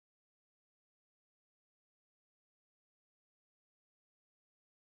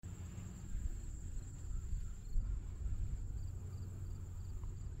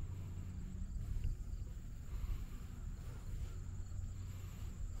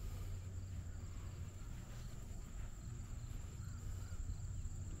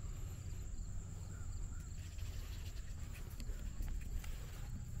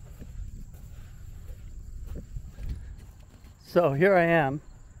So here I am.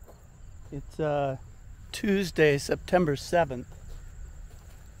 It's Tuesday, September 7th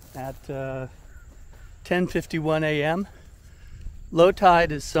at 10:51 a.m. Low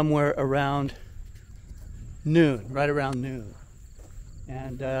tide is somewhere around noon, right around noon.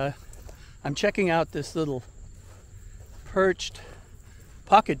 And I'm checking out this little perched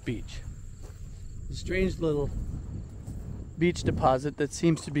pocket beach. A strange little beach deposit that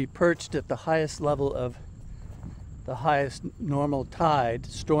seems to be perched at the highest level of the highest normal tide,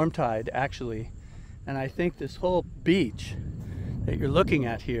 storm tide actually. And I think this whole beach that you're looking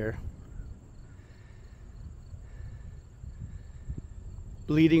at here,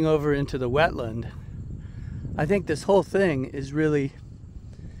 bleeding over into the wetland, I think this whole thing is really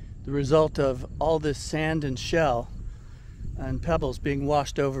the result of all this sand and shell and pebbles being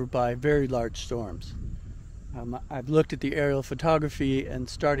washed over by very large storms. I've looked at the aerial photography, and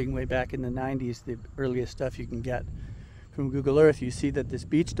starting way back in the 90s, the earliest stuff you can get from Google Earth, you see that this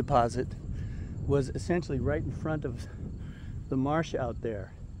beach deposit was essentially right in front of the marsh out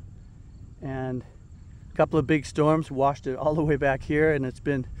there. And a couple of big storms washed it all the way back here, and it's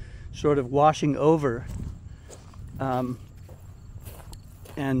been sort of washing over and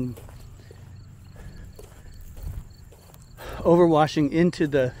overwashing into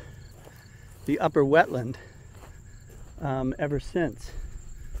the upper wetland ever since.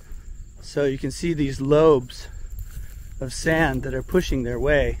 So you can see these lobes of sand that are pushing their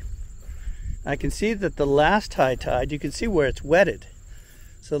way. I can see that the last high tide, you can see where it's wetted.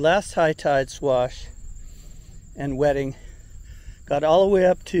 So last high tide swash and wetting got all the way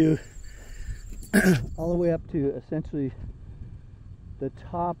up to essentially the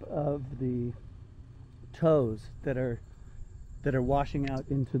top of the toes that are washing out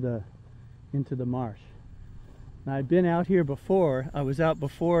into the marsh. Now, I'd been out here before. I was out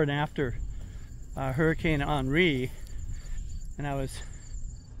before and after Hurricane Henri, and I was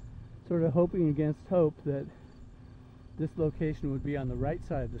sort of hoping against hope that this location would be on the right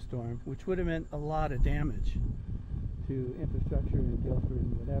side of the storm, which would have meant a lot of damage to infrastructure in Guilford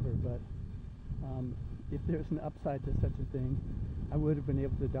and whatever. But if there's an upside to such a thing, I would have been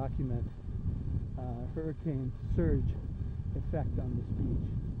able to document hurricane surge effect on this beach.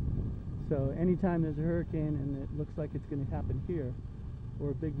 So anytime there's a hurricane and it looks like it's going to happen here, or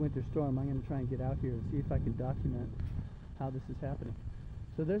a big winter storm, I'm going to try and get out here and see if I can document how this is happening.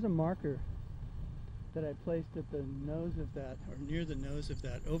 So there's a marker that I placed at the nose of that, or near the nose of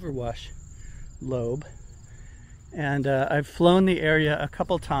that overwash lobe. And I've flown the area a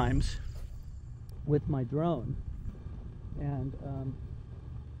couple times with my drone. And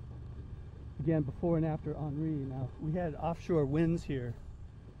again, before and after Henri. Now, we had offshore winds here.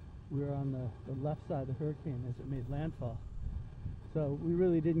 We were on the left side of the hurricane as it made landfall. So we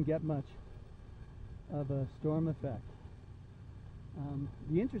really didn't get much of a storm effect.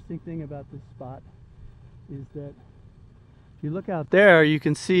 The interesting thing about this spot is that if you look out there, you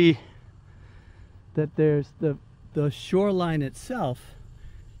can see that there's the shoreline itself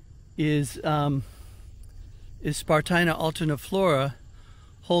is Spartina alterniflora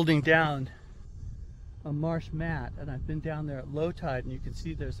holding down a marsh mat, and I've been down there at low tide, and you can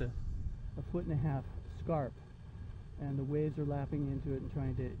see there's a 1.5 foot scarp, and the waves are lapping into it and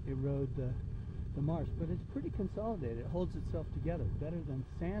trying to erode the marsh. But it's pretty consolidated. It holds itself together better than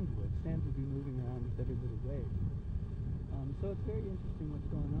sand would. Sand would be moving around with every little wave. So it's very interesting what's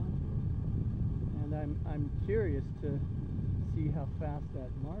going on here, and I'm curious to see how fast that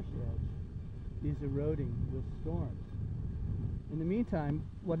marsh edge is eroding with storms. In the meantime,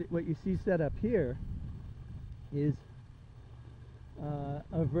 what you see set up here is a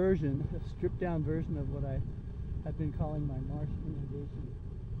stripped down version of what I have been calling my marsh inundation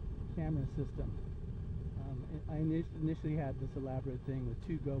camera system. I initially had this elaborate thing with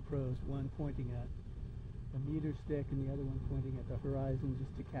two GoPros, one pointing at a meter stick and the other one pointing at the horizon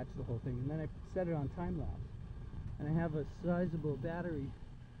just to catch the whole thing. And then I set it on time lapse. And I have a sizable battery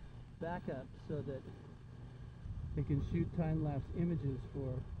backup so that it can shoot time lapse images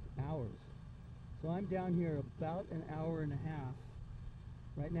for hours. So I'm down here about an hour and a half,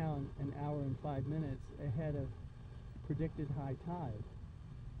 right now an hour and 5 minutes ahead of predicted high tide.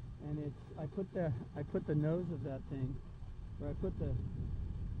 And I put the nose of that thing, or I put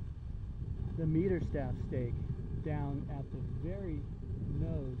the meter staff stake down at the very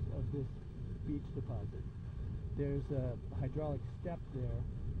nose of this beach deposit. There's a hydraulic step there.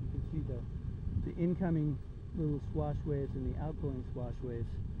 You can see the incoming little swash waves and the outgoing swash waves.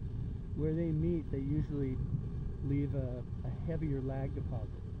 Where they meet, they usually leave a heavier lag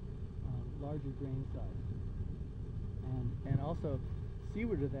deposit, larger grain size. And also,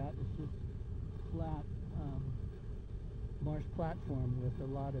 seaward of that is just flat marsh platform with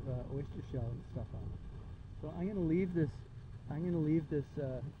a lot of oyster shell and stuff on it. So I'm going to leave this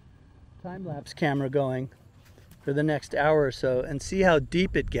time-lapse camera going for the next hour or so and see how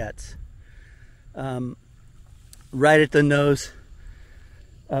deep it gets. Right at the nose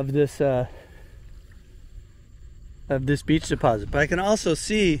of this beach deposit. But I can also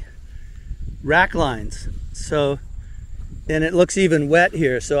see rack lines. So, and it looks even wet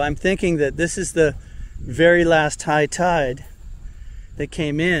here. So I'm thinking that this is the very last high tide that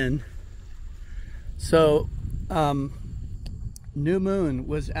came in. So new moon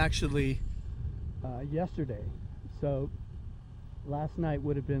was actually yesterday. So last night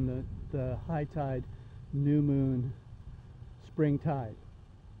would have been the high tide, new moon, spring tide.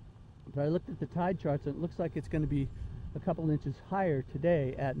 But I looked at the tide charts and it looks like it's going to be a couple inches higher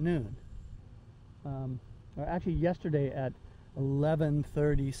today at noon. Or actually yesterday at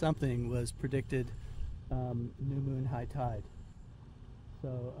 11:30 something was predicted new moon high tide.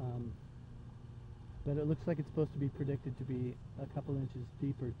 So, but it looks like it's supposed to be predicted to be a couple inches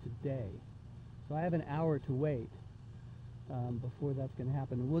deeper today. So I have an hour to wait before that's going to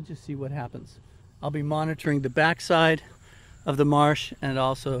happen, and we'll just see what happens. I'll be monitoring the back side of the marsh and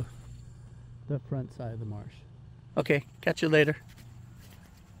also the front side of the marsh. Okay, catch you later.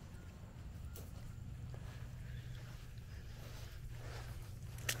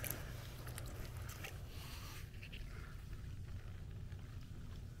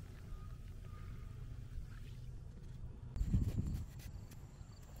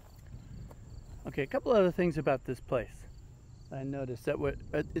 Okay, a couple other things about this place. I noticed that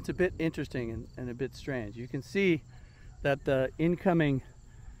it's a bit interesting and a bit strange. You can see that the incoming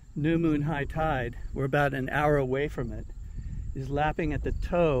new moon high tide, we're about an hour away from it, is lapping at the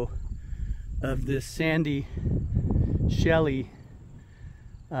toe of this sandy, shelly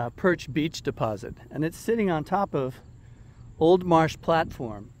perched beach deposit. And it's sitting on top of Old Marsh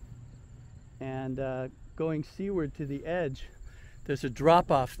platform. And going seaward to the edge, there's a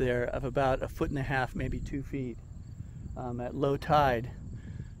drop off there of about 1.5 feet, maybe 2 feet. At low tide,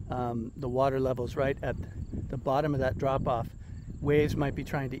 the water level's right at the bottom of that drop off. Waves might be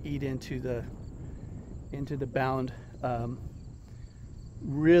trying to eat into the bound,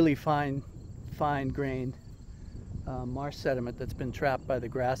 really fine-grained marsh sediment that's been trapped by the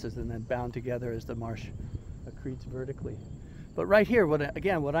grasses and then bound together as the marsh accretes vertically. But right here,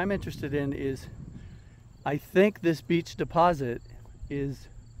 what I'm interested in is, I think this beach deposit is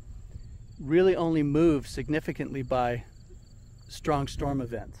really only moved significantly by strong storm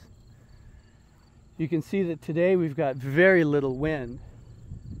events. You can see that today we've got very little wind,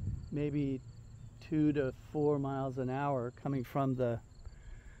 maybe 2 to 4 miles an hour coming from the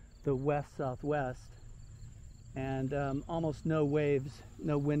west-southwest, and almost no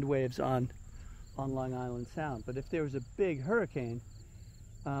wind waves on Long Island Sound. But if there was a big hurricane,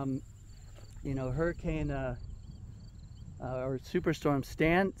 or superstorm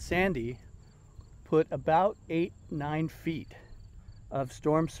Sandy put about 8-9 feet of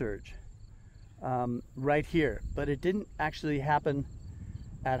storm surge right here, but it didn't actually happen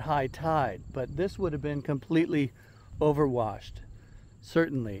at high tide. But this would have been completely overwashed,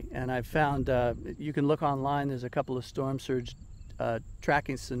 certainly. And I've found, you can look online, there's a couple of storm surge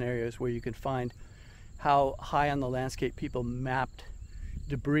tracking scenarios where you can find how high on the landscape people mapped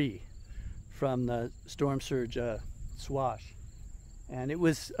debris from the storm surge swash. And it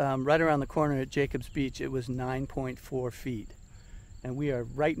was right around the corner at Jacobs Beach. It was 9.4 feet. And we are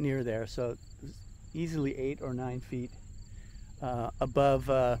right near there, so easily 8 or 9 feet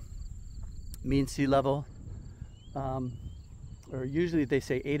above mean sea level. Or usually they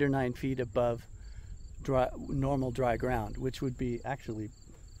say 8 or 9 feet above normal dry ground, which would be actually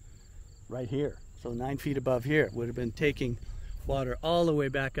right here. So 9 feet above here would have been taking water all the way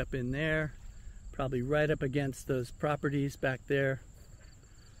back up in there, probably right up against those properties back there.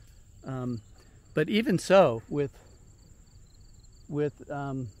 But even so, with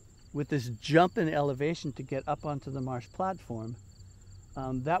this jump in elevation to get up onto the marsh platform,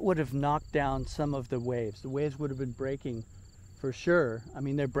 that would have knocked down some of the waves. The waves would have been breaking for sure. I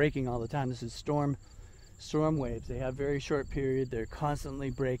mean, they're breaking all the time. This is storm waves. They have very short period. They're constantly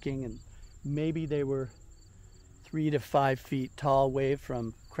breaking, and maybe they were 3 to 5 feet tall wave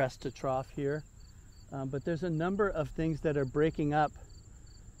from crest to trough here. But there's a number of things that are breaking up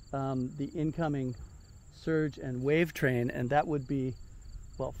the incoming surge and wave train, and that would be,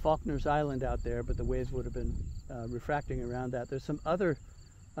 well, Faulkner's Island out there, but the waves would have been refracting around that. There's some other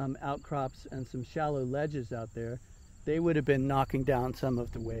outcrops and some shallow ledges out there. They would have been knocking down some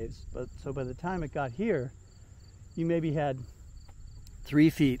of the waves. But so by the time it got here, you maybe had 3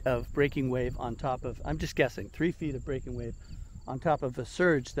 feet of breaking wave on top of, I'm just guessing, 3 feet of breaking wave on top of a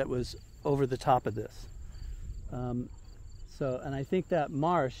surge that was over the top of this. And I think that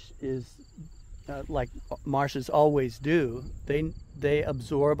marsh is, like marshes always do, they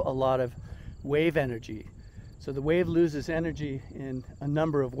absorb a lot of wave energy. So the wave loses energy in a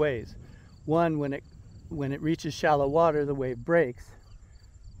number of ways. One, when it reaches shallow water, the wave breaks,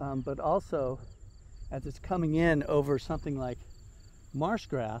 but also as it's coming in over something like marsh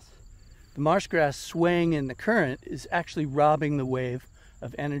grass, the marsh grass swaying in the current is actually robbing the wave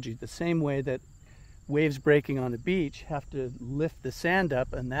of energy, the same way that waves breaking on a beach have to lift the sand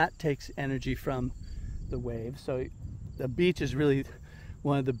up, and that takes energy from the wave. So the beach is really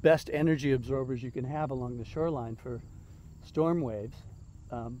one of the best energy absorbers you can have along the shoreline for storm waves.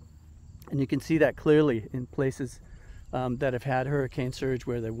 And you can see that clearly in places that have had hurricane surge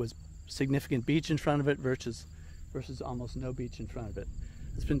where there was significant beach in front of it versus almost no beach in front of it.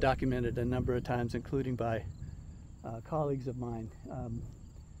 It's been documented a number of times, including by colleagues of mine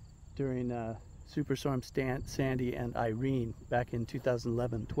during Superstorm Sandy and Irene back in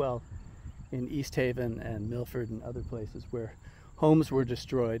 2011-12 in East Haven and Milford and other places where homes were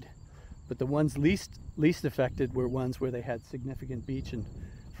destroyed. But the ones least affected were ones where they had significant beach in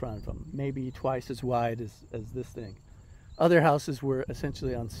front of them, maybe twice as wide as this thing. Other houses were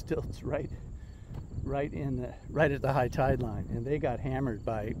essentially on stilts right at the high tide line, and they got hammered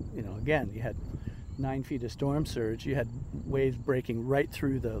by, again, you had 9 feet of storm surge, you had waves breaking right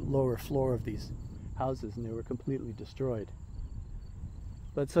through the lower floor of these houses, and they were completely destroyed.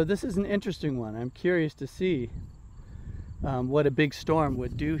 But so this is an interesting one. I'm curious to see what a big storm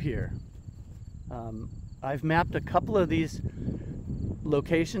would do here. I've mapped a couple of these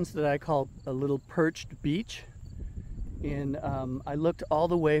locations that I call a little perched beach. I looked all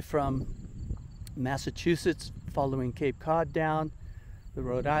the way from Massachusetts, following Cape Cod down, the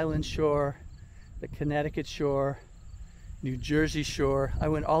Rhode Island shore, the Connecticut shore, New Jersey shore. I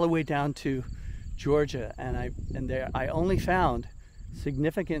went all the way down to Georgia, and there I only found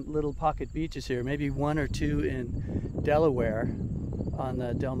significant little pocket beaches here, maybe one or two in Delaware on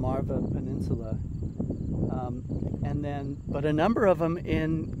the Delmarva Peninsula, but a number of them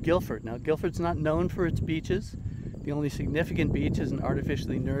in Guilford. Now, Guilford's not known for its beaches. The only significant beach is an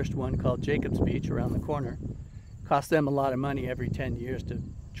artificially nourished one called Jacob's Beach around the corner. Costs them a lot of money every 10 years to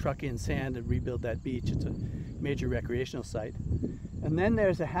truck in sand and rebuild that beach. It's a major recreational site. And then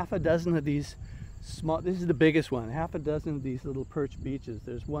there's a half a dozen of these small, this is the biggest one, half a dozen of these little perched beaches.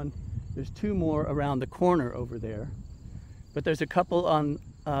 There's two more around the corner over there, but there's a couple on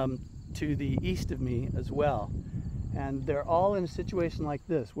to the east of me as well. And they're all in a situation like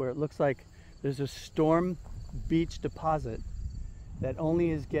this, where it looks like there's a storm beach deposit that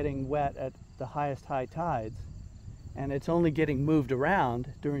only is getting wet at the highest high tides, and it's only getting moved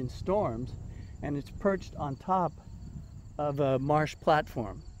around during storms, and it's perched on top of a marsh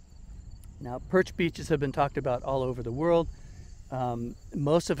platform. Now, perched beaches have been talked about all over the world.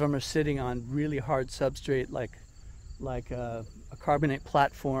 Most of them are sitting on really hard substrate like a carbonate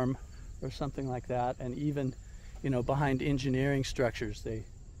platform or something like that, and even behind engineering structures they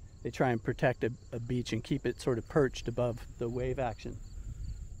try and protect a beach and keep it sort of perched above the wave action.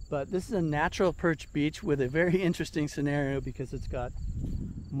 But this is a natural perched beach with a very interesting scenario because it's got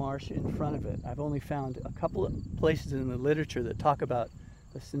marsh in front of it. I've only found a couple of places in the literature that talk about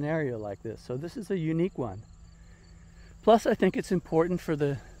a scenario like this, so this is a unique one. Plus, I think it's important for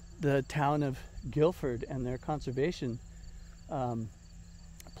the town of Guilford and their conservation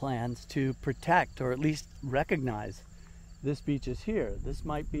plans to protect, or at least recognize, this beach is here. This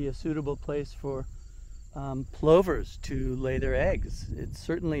might be a suitable place for plovers to lay their eggs. It's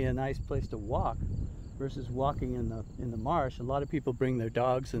certainly a nice place to walk versus walking in the marsh. A lot of people bring their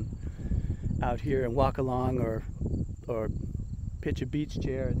dogs out here and walk along, or pitch a beach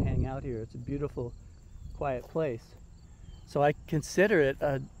chair and hang out here. It's a beautiful, quiet place. So I consider it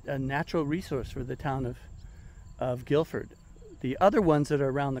a natural resource for the town of Guilford. The other ones that are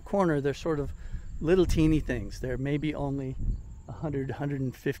around the corner, they're sort of little teeny things. They're maybe only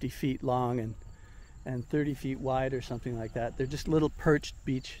 150 feet long and 30 feet wide or something like that. They're just little perched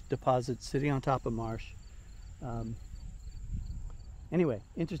beach deposits sitting on top of marsh. Anyway,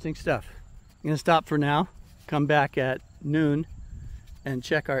 interesting stuff. I'm going to stop for now, come back at noon, and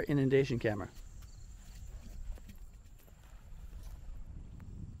check our inundation camera.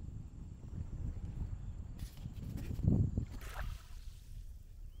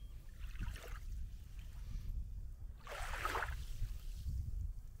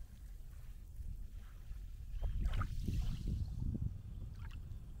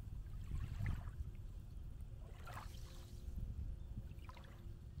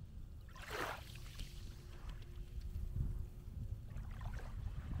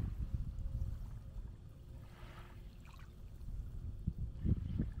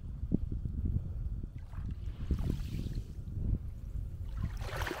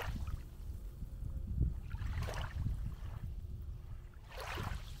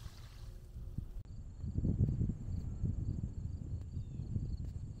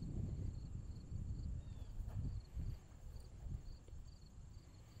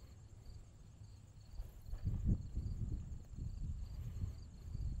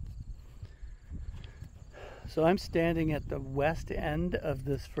 So I'm standing at the west end of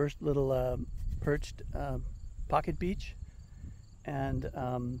this first little perched pocket beach, and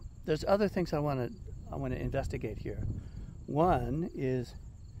there's other things I want to investigate here. One is,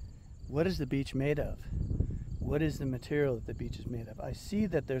 what is the beach made of? What is the material that the beach is made of? I see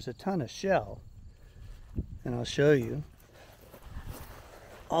that there's a ton of shell, and I'll show you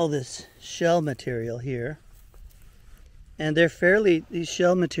all this shell material here. And these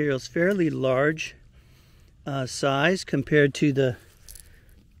shell materials fairly large size compared to the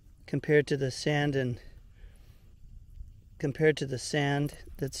sand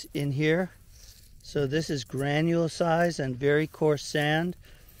that's in here. So this is granule size and very coarse sand.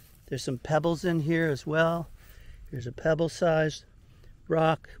 There's some pebbles in here as well. Here's a pebble sized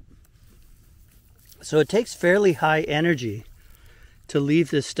rock. So it takes fairly high energy to leave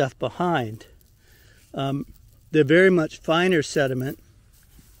this stuff behind. The very much finer sediment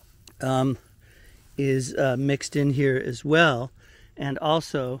is mixed in here as well, and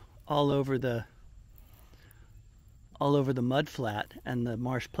also all over the mud flat and the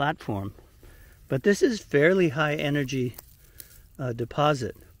marsh platform. But this is fairly high energy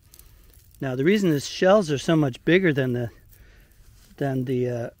deposit. Now the reason the shells are so much bigger than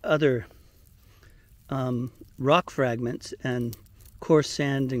the other rock fragments and coarse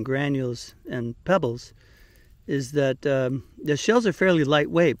sand and granules and pebbles is that the shells are fairly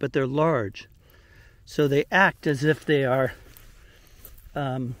lightweight, but they're large. So they act as if they are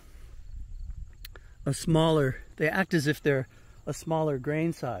a smaller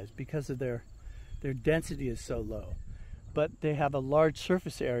grain size because of their density is so low. But they have a large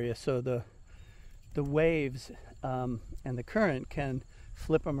surface area, so the waves and the current can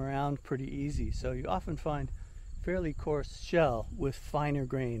flip them around pretty easy. So you often find fairly coarse shell with finer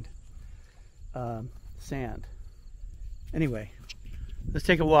grained sand. Anyway, let's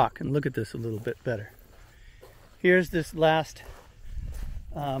take a walk and look at this a little bit better. Here's this last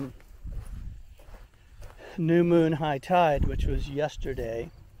new moon high tide, which was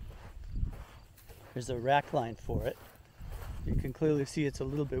yesterday. There's a rack line for it. You can clearly see it's a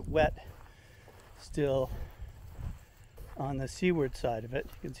little bit wet still on the seaward side of it.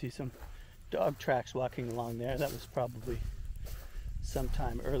 You can see some dog tracks walking along there. That was probably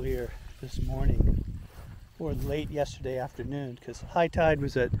sometime earlier this morning or late yesterday afternoon, because high tide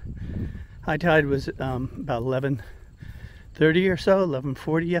was about 11:30 or so,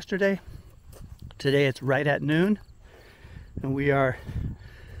 11:40 yesterday. Today it's right at noon, and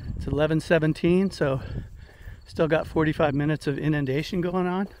it's 11:17, so still got 45 minutes of inundation going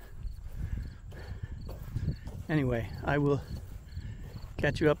on. Anyway, I will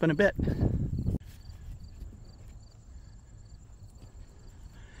catch you up in a bit.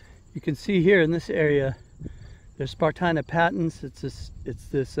 You can see here in this area there's Spartina patens. It's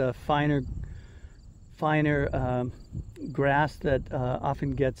this finer grass that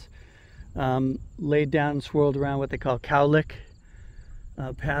often gets laid down and swirled around what they call cowlick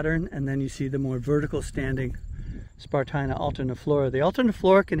pattern, and then you see the more vertical standing Spartina alterniflora. The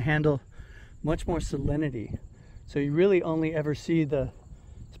alterniflora can handle much more salinity, so you really only ever see the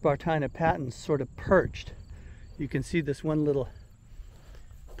Spartina patens sort of perched. You can see this one little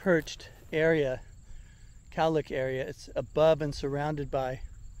perched area, cowlick area. It's above and surrounded by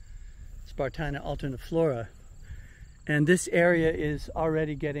Spartina alterniflora, and this area is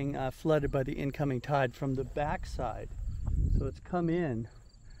already getting flooded by the incoming tide from the backside. So it's come in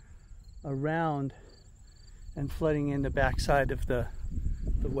around and flooding in the backside of the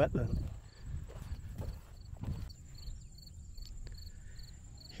wetland.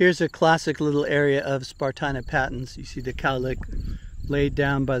 Here's a classic little area of Spartina patens. You see the cowlick laid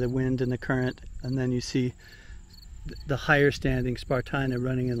down by the wind and the current, and then you see the higher standing Spartina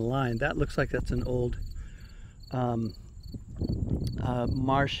running in a line. That looks like that's an old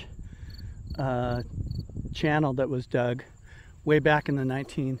marsh channel that was dug way back in the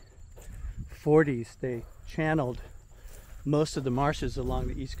 1940s. They channeled most of the marshes along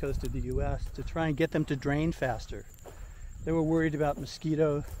the east coast of the US to try and get them to drain faster. They were worried about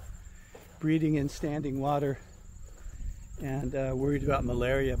mosquito breeding in standing water and worried about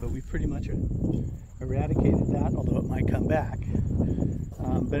malaria, but we pretty much eradicated that, although it might come back.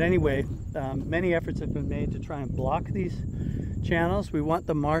 But anyway, many efforts have been made to try and block these channels. We want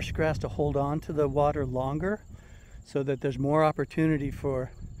the marsh grass to hold on to the water longer so that there's more opportunity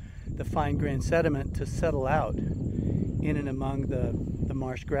for the fine-grained sediment to settle out in and among the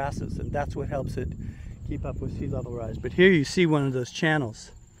marsh grasses, and that's what helps it keep up with sea level rise. But here you see one of those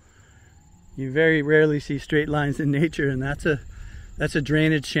channels. You very rarely see straight lines in nature, and that's a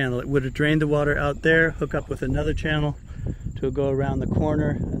drainage channel. It would have drained the water out there, hook up with another channel to go around the corner,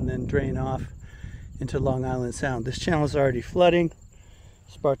 and then drain off into Long Island Sound. This channel is already flooding.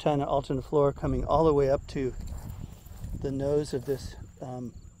 Spartina alterniflora coming all the way up to the nose of this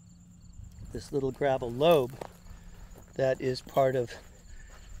this little gravel lobe that is part of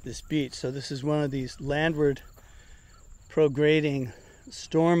this beach. So this is one of these landward prograding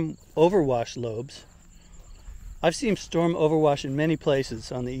storm overwash lobes. I've seen storm overwash in many places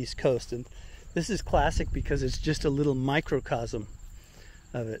on the East Coast, and this is classic because it's just a little microcosm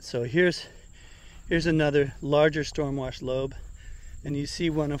of it. So here's another larger storm wash lobe, and you see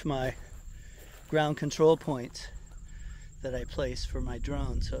one of my ground control points that I place for my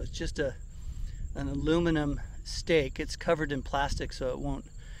drone. So it's just an aluminum stake. It's covered in plastic so it won't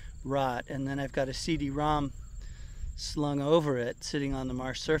rot, and then I've got a CD-ROM slung over it sitting on the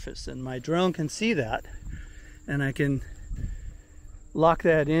marsh surface, and my drone can see that, and I can lock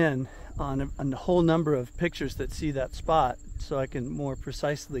that in on a whole number of pictures that see that spot, so I can more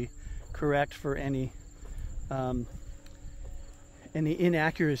precisely correct for any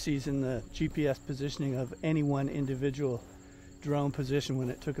inaccuracies in the GPS positioning of any one individual drone position when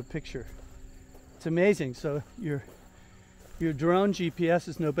it took a picture. It's amazing. So your drone GPS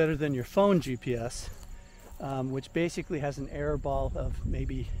is no better than your phone GPS, which basically has an error ball of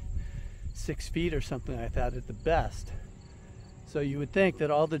maybe 6 feet or something like that at the best. So you would think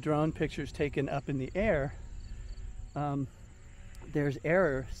that all the drone pictures taken up in the air, there's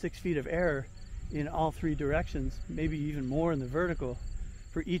error, 6 feet of error in all 3 directions, maybe even more in the vertical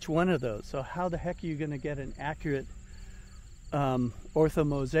for each one of those. So how the heck are you going to get an accurate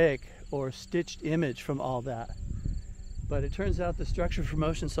orthomosaic or stitched image from all that? But it turns out the structure for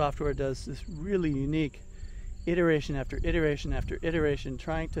motion software does this really unique iteration after iteration after iteration,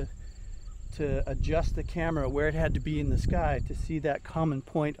 trying to adjust the camera where it had to be in the sky to see that common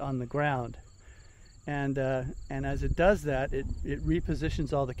point on the ground. And as it does that, it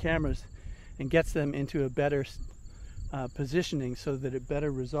repositions all the cameras and gets them into a better positioning so that it better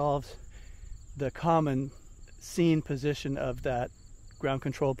resolves the common scene position of that ground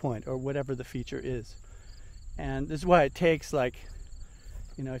control point or whatever the feature is. And this is why it takes, like,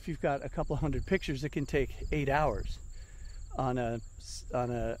 you know, if you've got a couple hundred pictures, it can take 8 hours on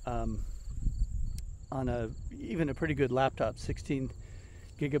even a pretty good laptop, 16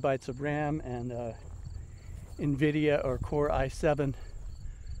 gigabytes of RAM and NVIDIA or Core i7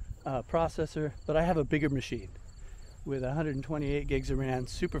 processor. But I have a bigger machine with 128 gigs of RAM,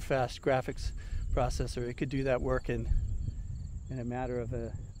 super fast graphics processor. It could do that work in a matter of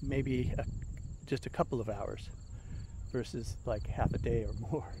just a couple of hours versus like half a day or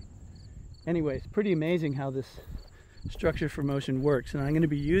more. Anyway, it's pretty amazing how this structure for motion works, and I'm going to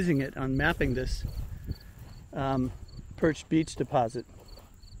be using it on mapping this perched beach deposit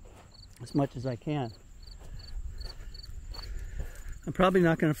as much as I can. I'm probably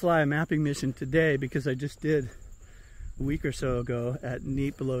not going to fly a mapping mission today because I just did a week or so ago at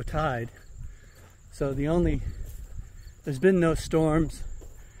neat below tide. So there's been no storms.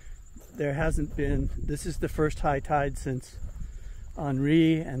 There hasn't been, this is the first high tide since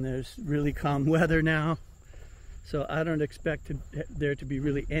Henri, and there's really calm weather now. So I don't expect there to be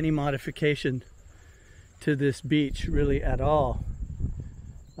really any modification to this beach really at all.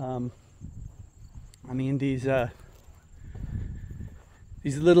 I mean, these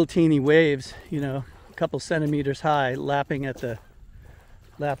little teeny waves, you know, a couple centimeters high, lapping at the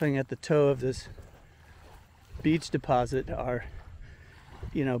toe of this beach deposit are,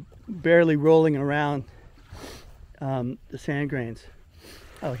 you know, barely rolling around the sand grains.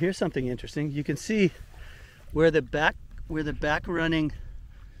 Oh, here's something interesting. You can see where the back running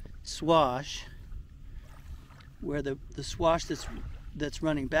swash, where the swash that's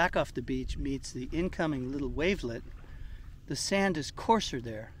running back off the beach meets the incoming little wavelet. The sand is coarser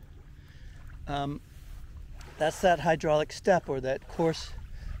there. That's that hydraulic step or that coarse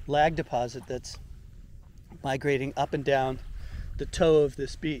lag deposit that's migrating up and down the toe of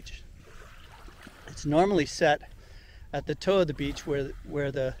this beach. It's normally set at the toe of the beach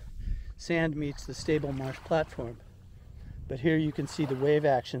where the sand meets the stable marsh platform. But here you can see the wave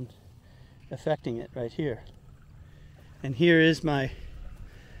action affecting it right here. And here is my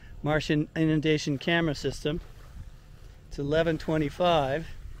marsh inundation camera system. It's 11:25.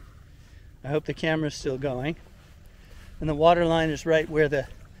 I hope the camera's still going. And the water line is right where the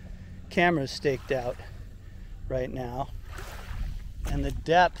camera's staked out right now. And the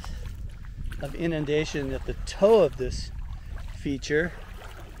depth of inundation at the toe of this feature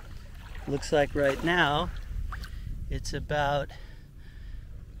looks like right now it's about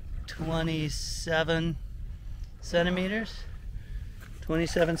 27 centimeters.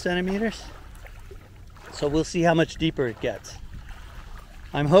 So we'll see how much deeper it gets.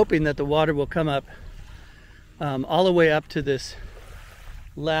 I'm hoping that the water will come up all the way up to this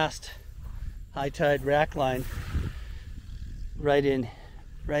last high tide rack line right in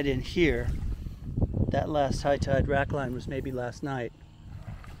here. That last high tide rack line was maybe last night.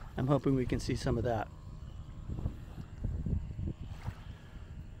 I'm hoping we can see some of that.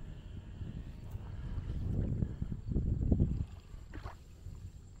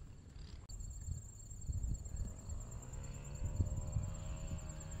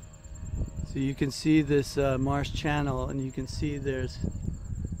 So you can see this marsh channel, and you can see there's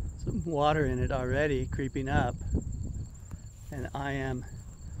some water in it already creeping up, and I am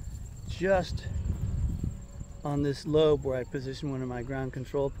just on this lobe where I position one of my ground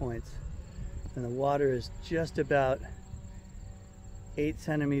control points, and the water is just about 8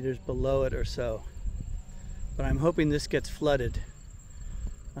 centimeters below it or so. But I'm hoping this gets flooded.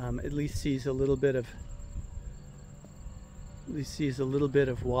 At least sees a little bit of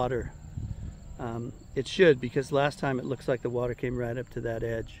water. It should, because last time it looks like the water came right up to that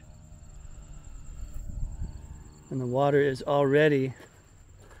edge. And the water is already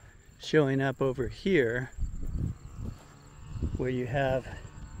showing up over here where you have,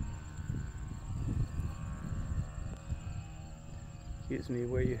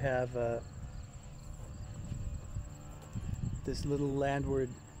 this little landward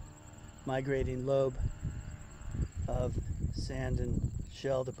migrating lobe of sand and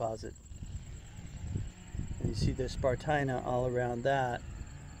shell deposit. And you see there's Spartina all around that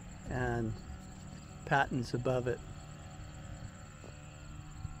and patents above it.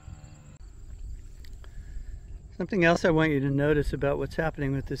 Something else I want you to notice about what's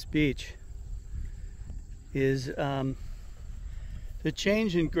happening with this beach is the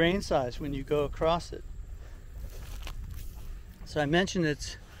change in grain size when you go across it. So I mentioned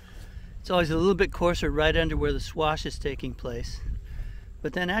it's always a little bit coarser right under where the swash is taking place,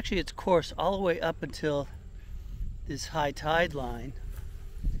 but then actually it's coarse all the way up until this high tide line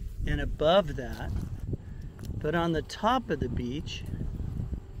and above that. But on the top of the beach,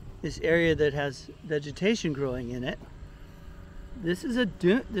 this area that has vegetation growing in it, this is a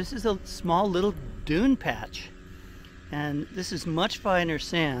small little dune patch, and this is much finer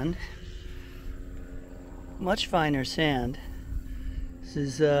sand.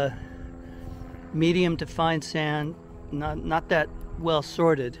 This is medium to fine sand, not that well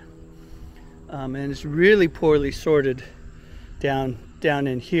sorted, and it's really poorly sorted down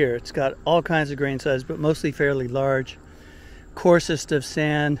in here. It's got all kinds of grain size, but mostly fairly large, coarsest of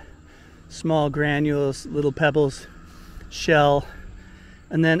sand, small granules, little pebbles, shell.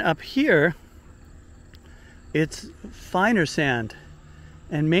 And then up here it's finer sand,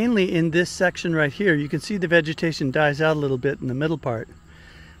 and mainly in this section right here you can see the vegetation dies out a little bit in the middle part,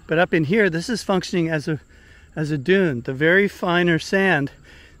 but up in here this is functioning as a dune. The very finer sand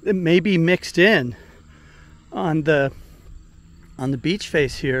that may be mixed in on the beach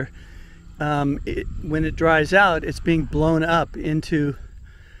face here, when it dries out, it's being blown up into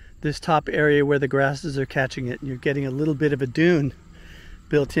this top area where the grasses are catching it, and you're getting a little bit of a dune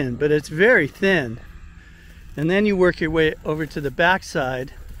built in, but it's very thin. And then you work your way over to the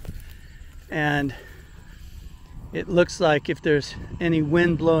backside, and it looks like if there's any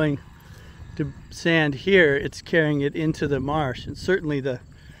wind blowing the sand here, it's carrying it into the marsh, and certainly the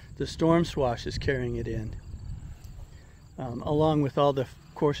storm swash is carrying it in, along with all the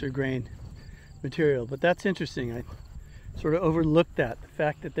coarser grain material. But that's interesting. I sort of overlooked that, the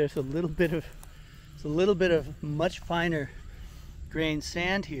fact that there's a little bit of much finer grain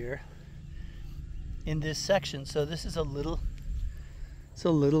sand here in this section. So this is a little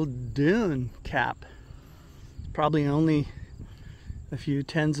dune cap. It's probably only a few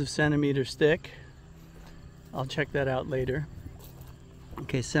tens of centimeters thick. I'll check that out later.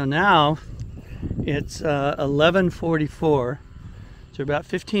 Okay, so now it's 11:44, so about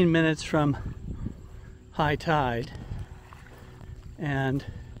 15 minutes from high tide, and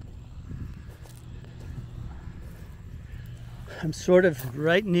I'm sort of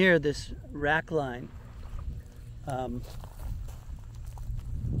right near this rack line, and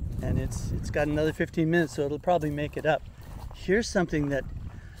it's got another 15 minutes, so it'll probably make it up. Here's something that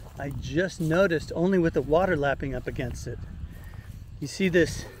I just noticed only with the water lapping up against it. You see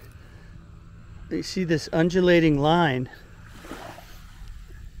this undulating line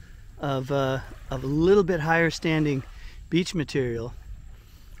of a little bit higher standing beach material,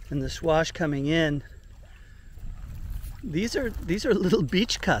 and the swash coming in. These are little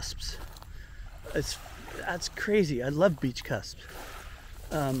beach cusps. That's crazy. I love beach cusps,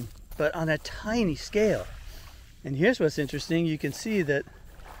 but on a tiny scale. And here's what's interesting. You can see that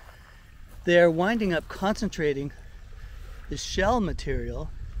they're winding up concentrating the shell material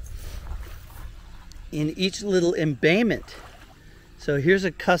in each little embayment. So here's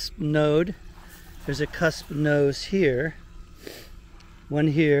a cusp node. There's a cusp nose here,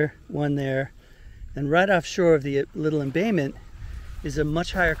 one there, and right offshore of the little embayment is a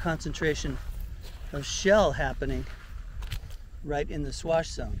much higher concentration of shell happening right in the swash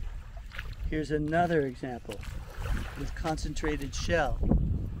zone. Here's another example with concentrated shell.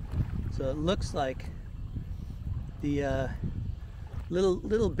 So it looks like the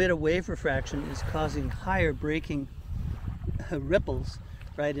little bit of wave refraction is causing higher breaking ripples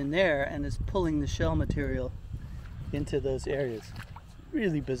right in there, and is pulling the shell material into those areas.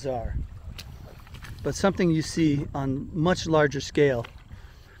 Really bizarre, but something you see on much larger scale.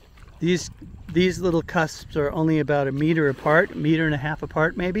 These little cusps are only about a meter apart, 1.5 meters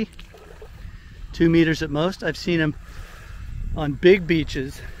apart maybe, 2 meters at most. I've seen them on big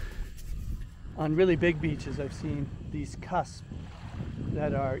beaches, on really big beaches. I've seen these cusps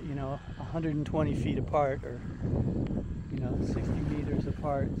that are, 120 feet apart, or 60 meters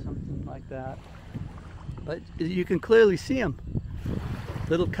apart, something like that. But you can clearly see them,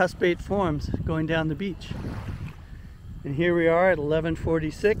 little cuspate forms going down the beach. And here we are at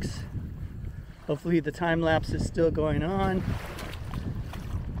 11:46. Hopefully the time lapse is still going on.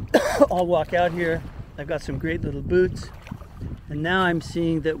 I'll walk out here. I've got some great little boots. And now I'm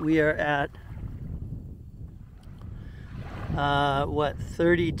seeing that we are at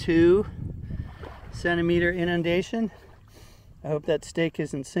 32 centimeter inundation. I hope that stake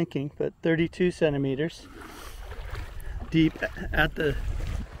isn't sinking, but 32 centimeters deep at the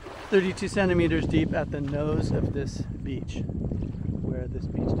 32 centimeters deep at the nose of this beach, where this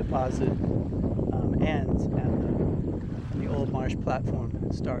beach deposit ends and the old marsh platform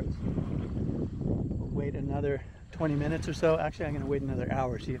starts. We'll wait another 20 minutes or so. Actually, I'm going to wait another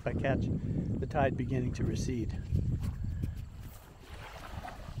hour, see if I catch the tide beginning to recede.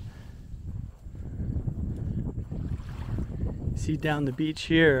 See down the beach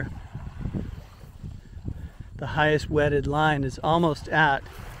here, the highest wetted line is almost at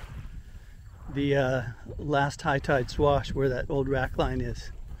the last high tide swash where that old rack line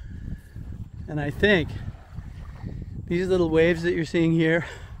is. And I think these little waves that you're seeing here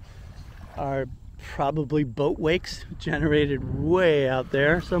are probably boat wakes generated way out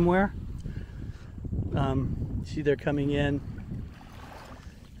there somewhere. See, they're coming in.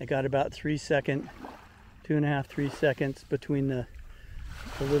 I got about 3 seconds, 2.5, 3 seconds between the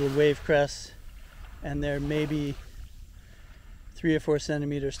little wave crests, and they're maybe 3 or 4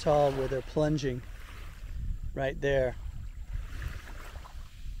 centimeters tall where they're plunging right there.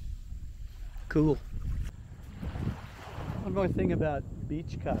 Cool. One more thing about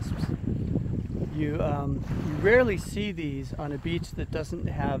beach cusps. You rarely see these on a beach that doesn't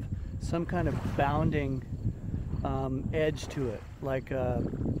have some kind of bounding edge to it, like a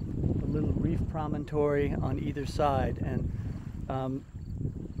little reef promontory on either side. And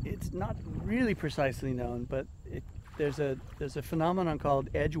it's not really precisely known, but there's a phenomenon called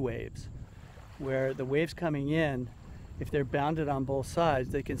edge waves, where the waves coming in, if they're bounded on both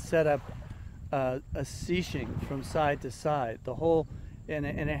sides, they can set up a seashing from side to side. The whole, and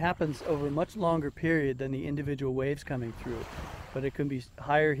it happens over a much longer period than the individual waves coming through. But it can be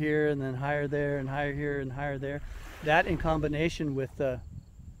higher here and then higher there and higher here and higher there. That in combination with the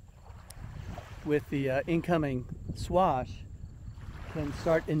incoming swash can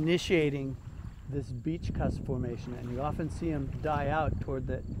start initiating this beach cusp formation, and you often see them die out toward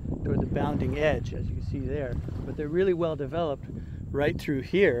the bounding edge, as you can see there. But they're really well developed right through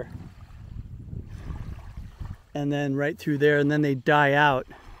here, and then right through there, and then they die out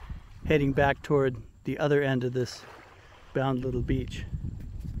heading back toward the other end of this bound little beach.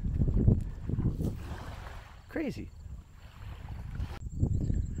 Crazy.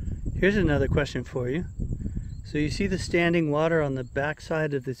 Here's another question for you. So you see the standing water on the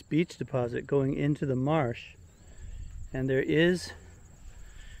backside of this beach deposit going into the marsh, and there is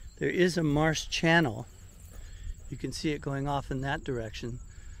a marsh channel. You can see it going off in that direction.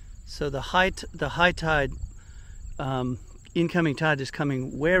 So the high tide, incoming tide is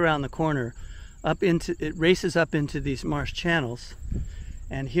coming way around the corner, it races up into these marsh channels,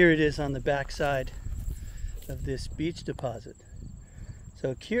 and here it is on the backside of this beach deposit.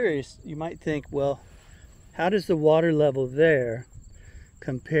 So curious, you might think, well, how does the water level there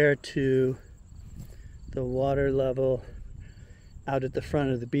compare to the water level out at the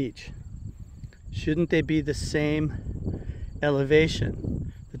front of the beach? Shouldn't they be the same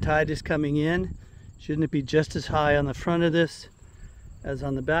elevation? The tide is coming in. Shouldn't it be just as high on the front of this as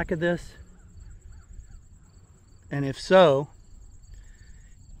on the back of this? And if so,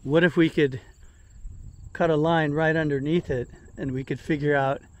 what if we could cut a line right underneath it and we could figure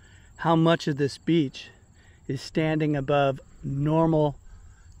out how much of this beach is standing above normal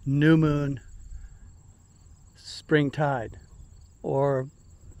new moon spring tide or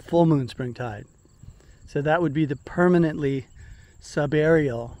full moon spring tide. So that would be the permanently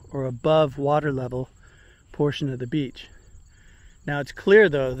subaerial or above water level portion of the beach. Now it's clear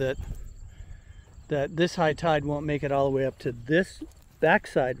though that this high tide won't make it all the way up to this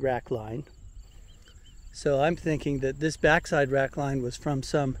backside rack line. So I'm thinking that this backside rack line was from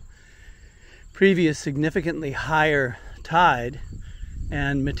some previous significantly higher tide,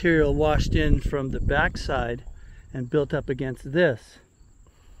 and material washed in from the backside and built up against this.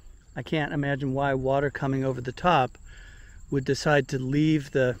 I can't imagine why water coming over the top would decide to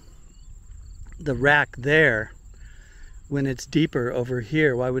leave the rack there when it's deeper over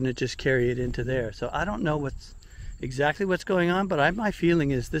here. Why wouldn't it just carry it into there? So I don't know exactly what's going on, but my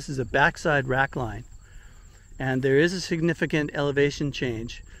feeling is this is a backside rack line, and there is a significant elevation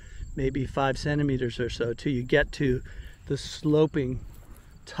change, maybe 5 centimeters or so, till you get to the sloping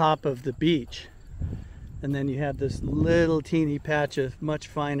top of the beach. And then you have this little teeny patch of much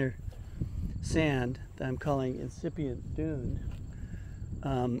finer sand that I'm calling incipient dune.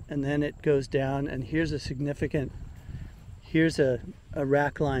 And then it goes down, and here's a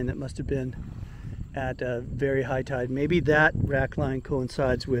rack line that must have been at a very high tide. Maybe that rack line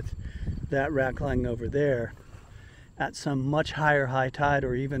coincides with that rack line over there at some much higher high tide,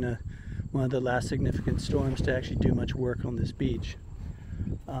 or even one of the last significant storms to actually do much work on this beach.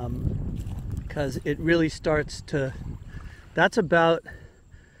 Because it really starts to, that's about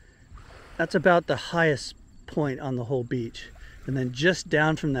the highest point on the whole beach. And then just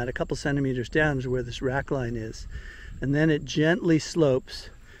down from that, a couple centimeters down, is where this rack line is. And then it gently slopes.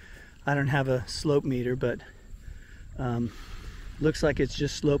 I don't have a slope meter, but looks like it's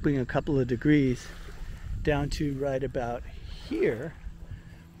just sloping a couple of degrees down to right about here,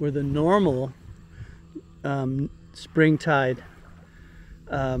 where the normal spring tide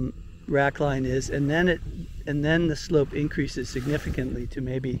rack line is, and then the slope increases significantly to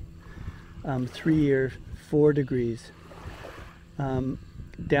maybe 3 or 4 degrees down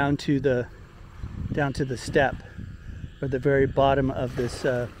to the step, or the very bottom of this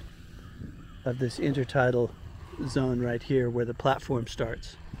intertidal zone right here, where the platform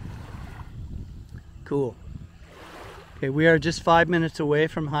starts. Cool. Okay, we are just 5 minutes away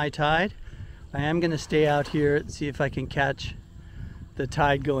from high tide. I am going to stay out here and see if I can catch the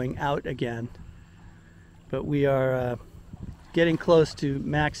tide going out again. But we are getting close to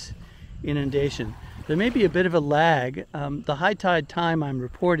max inundation. There may be a bit of a lag. The high tide time I'm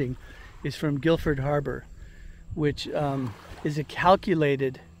reporting is from Guilford Harbor, which is a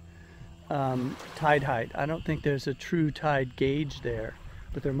calculated tide height. I don't think there's a true tide gauge there,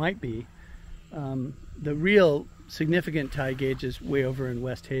 but there might be. The real significant tide gauge is way over in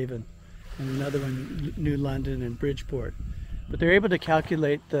West Haven, and another one New London and Bridgeport. But they're able to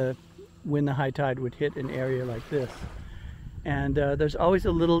calculate when the high tide would hit an area like this. And there's always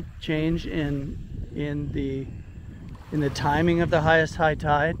a little change in the timing of the highest high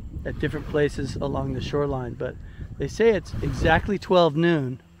tide at different places along the shoreline. But they say it's exactly 12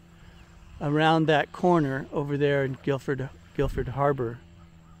 noon around that corner over there in Guilford Harbor.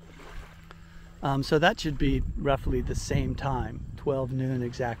 So that should be roughly the same time, 12 noon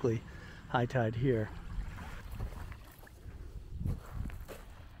exactly, high tide here.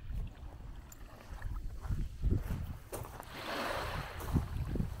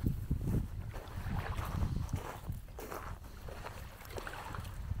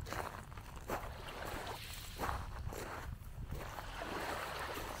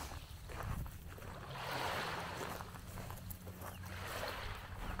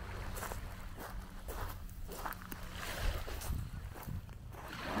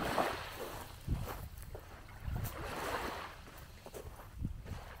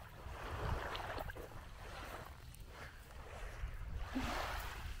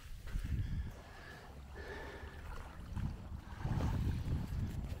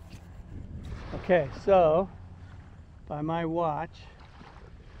 Okay, so by my watch,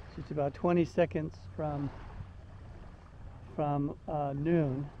 it's about 20 seconds from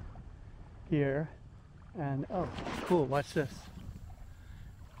noon here, and oh, cool! Watch this.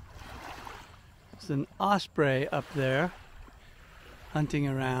 It's an osprey up there hunting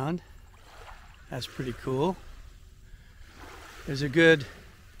around. That's pretty cool. There's a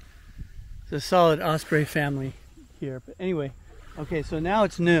solid osprey family here. But anyway, okay, so now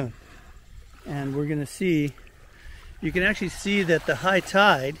it's noon. And we're going to see, you can actually see that the high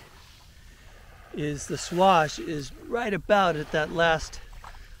tide is, the swash is right about at that last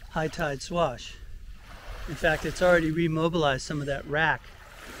high tide swash. In fact, it's already remobilized some of that rack,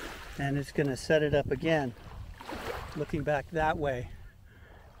 and it's going to set it up again. Looking back that way,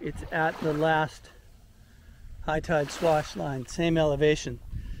 it's at the last high tide swash line, same elevation.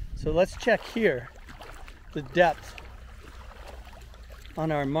 So let's check here the depth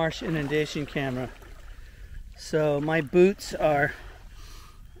on our marsh inundation camera. So my boots are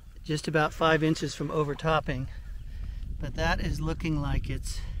just about 5 inches from overtopping, but that is looking like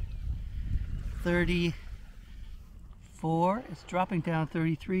it's 34. It's dropping down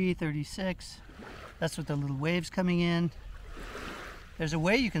 33, 36. That's with the little waves coming in. There's a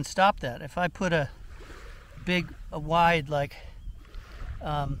way you can stop that. If I put a wide, like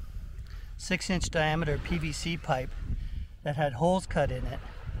 6-inch diameter PVC pipe that had holes cut in it,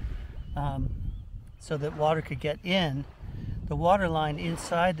 so that water could get in, the water line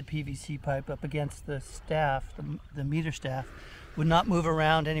inside the PVC pipe up against the staff, the meter staff, would not move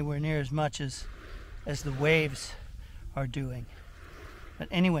around anywhere near as much as the waves are doing. But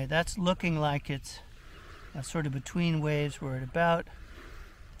anyway, that's looking like it's sort of between waves. We're at about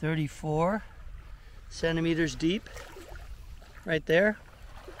 34 centimeters deep right there.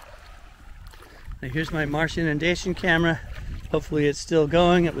 Now here's my marsh inundation camera. Hopefully it's still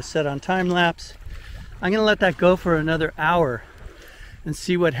going. It was set on time lapse. I'm gonna let that go for another hour and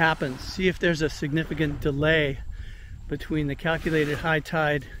see what happens. See if there's a significant delay between the calculated high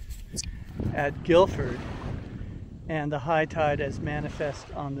tide at Guilford and the high tide as manifest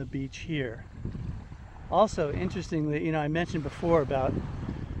on the beach here. Also, interestingly, I mentioned before about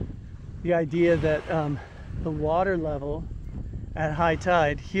the idea that the water level at high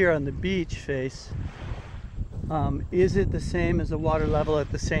tide here on the beach face, is it the same as the water level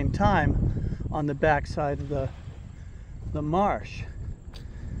at the same time on the back side of the marsh?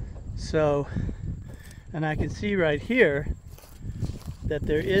 So, and I can see right here that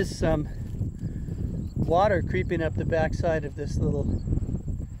there is some water creeping up the back side of this little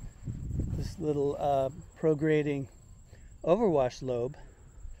prograding overwash lobe.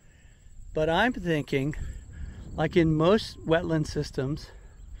 But I'm thinking, like in most wetland systems,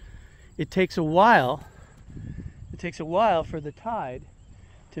 it takes a while for the tide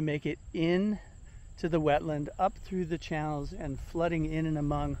to make it in to the wetland, up through the channels and flooding in and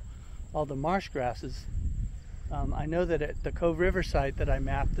among all the marsh grasses. I know that at the Cove River site that I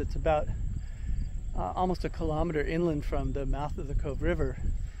mapped, that's about almost a kilometer inland from the mouth of the Cove River,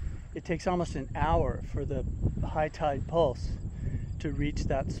 it takes almost an hour for the high tide pulse to reach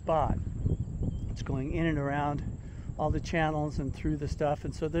that spot. It's going in and around all the channels and through the stuff,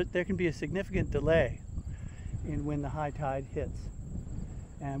 and so there can be a significant delay in when the high tide hits.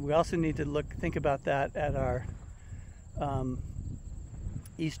 And we also need to think about that at our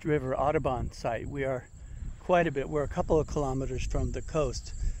East River Audubon site. We are quite a bit, we're a couple of kilometers from the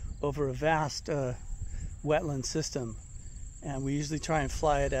coast over a vast wetland system, and we usually try and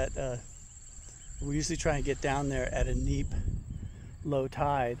fly it at we usually try and get down there at a neap low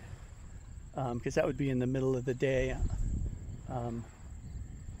tide, because that would be in the middle of the day,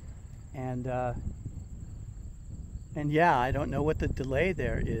 and yeah, I don't know what the delay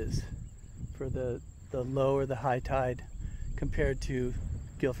there is for the low or the high tide compared to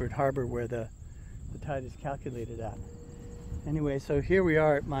Guilford Harbor, where the tide is calculated at. Anyway, so here we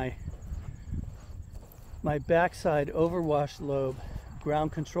are at my backside overwash lobe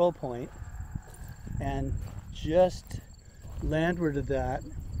ground control point, and just landward of that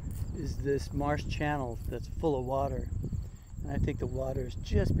is this marsh channel that's full of water, and I think the water is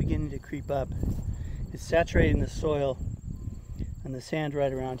just beginning to creep up. It's saturating the soil and the sand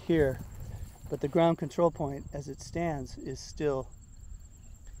right around here, but the ground control point as it stands is still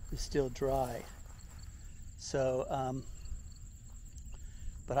dry. So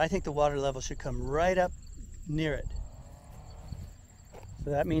but I think the water level should come right up near it. So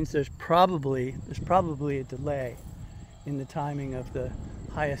that means there's probably a delay in the timing of the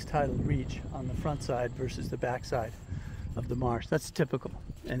highest tidal reach on the front side versus the back side of the marsh. That's typical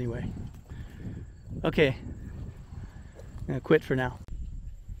anyway. Okay, I'm gonna quit for now.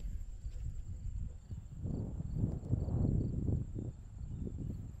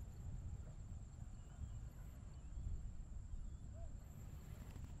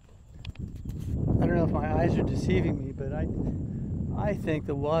 I don't know if my eyes are deceiving me, but I think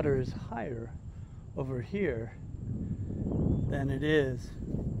the water is higher over here than it is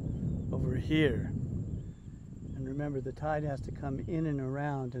over here. And remember, the tide has to come in and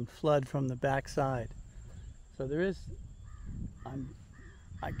around and flood from the back side. So there is, I'm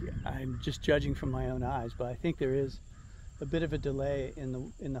just judging from my own eyes, but I think there is a bit of a delay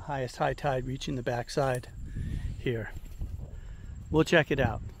in the highest high tide reaching the back side here. We'll check it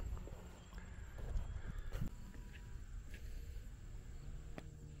out.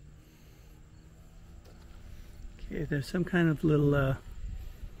 Okay, there's some kind of little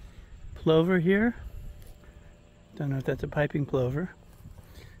plover here. Don't know if that's a piping plover.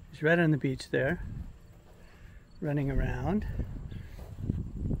 He's right on the beach there, running around.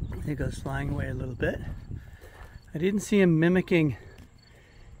 He goes flying away a little bit. I didn't see him mimicking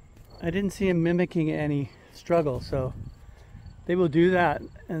any struggle, so they will do that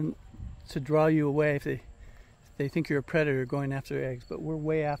and to draw you away if they think you're a predator going after eggs, but we're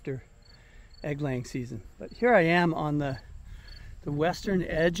way after egg laying season. But here I am on the western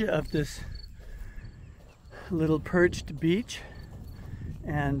edge of this little perched beach,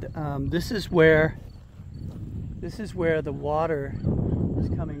 and this is where the water is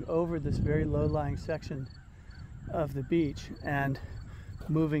coming over this very low-lying section of the beach and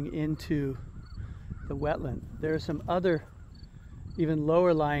moving into the wetland. There are some other even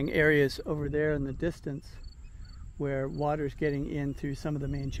lower lying areas over there in the distance where water is getting in through some of the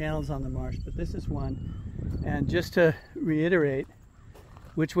main channels on the marsh, but this is one. And just to reiterate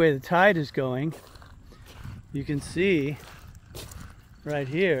which way the tide is going, you can see right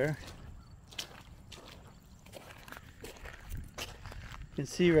here,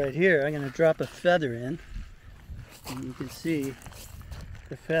 I'm going to drop a feather in, and you can see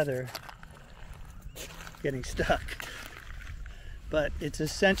the feather getting stuck. But it's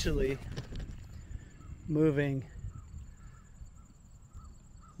essentially moving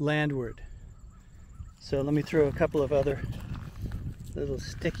landward. So let me throw a couple of other little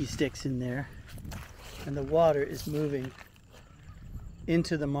sticky sticks in there, and the water is moving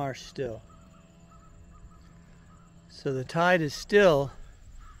into the marsh still. So the tide is still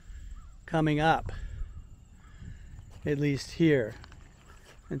coming up, at least here,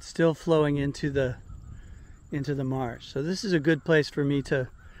 and still flowing into the marsh. So this is a good place for me to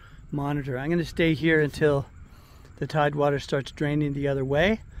monitor. I'm going to stay here until the tide water starts draining the other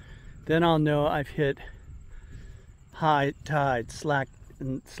way. Then I'll know I've hit high tide, slack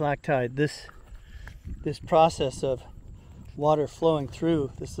tide. This process of water flowing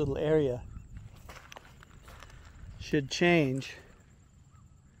through this little area should change,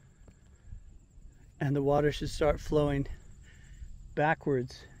 and the water should start flowing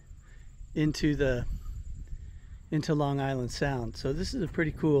backwards into Long Island Sound. So this is a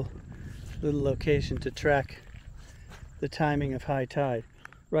pretty cool little location to track the timing of high tide.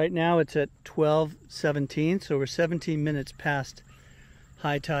 Right now it's at 12:17, so we're 17 minutes past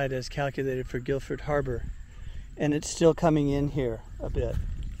high tide as calculated for Guilford Harbor, and it's still coming in here a bit,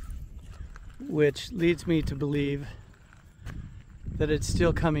 which leads me to believe that it's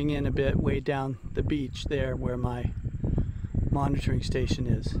still coming in a bit way down the beach there where my monitoring station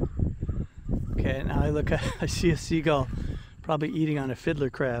is. Okay, now I see a seagull probably eating on a fiddler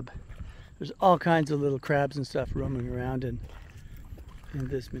crab. There's all kinds of little crabs and stuff roaming around in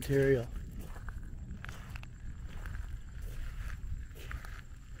this material.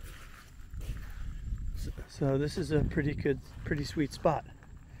 So this is a pretty sweet spot.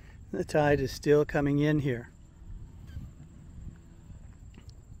 The tide is still coming in here.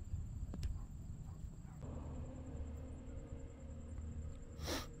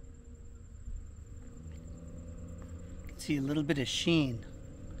 See a little bit of sheen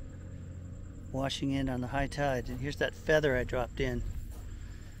washing in on the high tide, and here's that feather I dropped in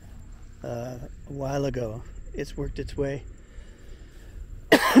a while ago. It's worked its way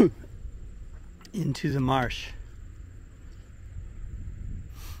into the marsh.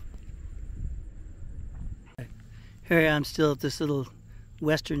 Here I am still at this little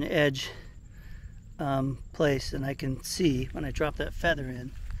western edge place, and I can see when I drop that feather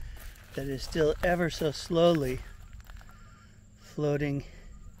in that it's still ever so slowly floating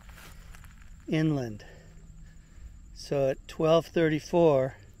inland. So at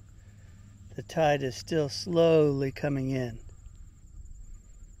 12:34 the tide is still slowly coming in.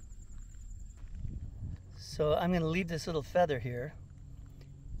 So I'm going to leave this little feather here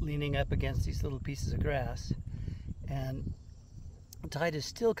leaning up against these little pieces of grass, and the tide is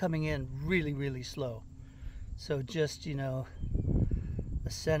still coming in really slow. So just, you know, a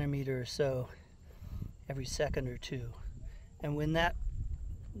centimeter or so every second or two. And when that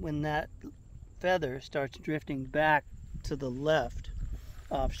feather starts drifting back to the left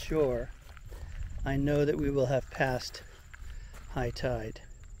offshore, I know that we will have passed high tide.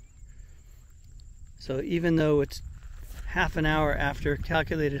 So even though it's half an hour after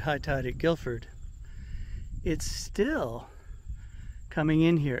calculated high tide at Guilford, it's still coming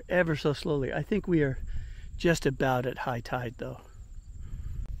in here ever so slowly. I think we are just about at high tide though.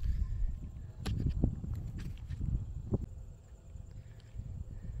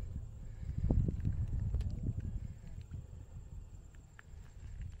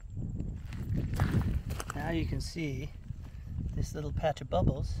 Now you can see this little patch of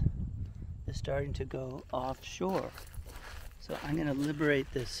bubbles is starting to go offshore. So I'm going to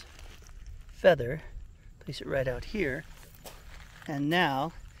liberate this feather, place it right out here, and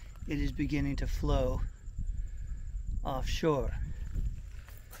now it is beginning to flow offshore.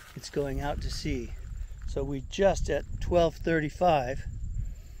 It's going out to sea. So we just at 12:35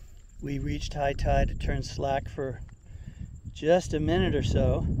 we reached high tide. It turned slack for just a minute or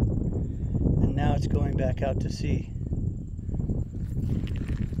so, and now it's going back out to sea.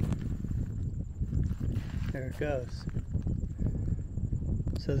 There it goes.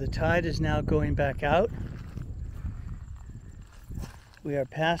 So the tide is now going back out. We are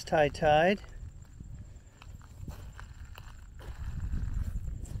past high tide.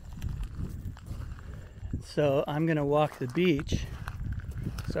 So I'm going to walk the beach,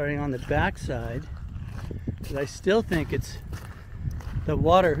 starting on the back side, because I still think it's the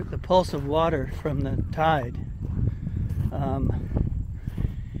water, the pulse of water from the tide.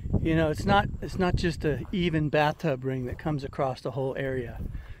 You know, it's not just an even bathtub ring that comes across the whole area,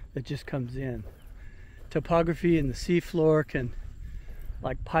 that just comes in. Topography and the seafloor can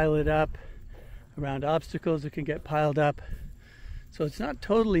like pile it up around obstacles. It can get piled up, so it's not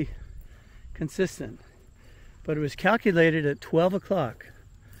totally consistent. But it was calculated at 12 o'clock,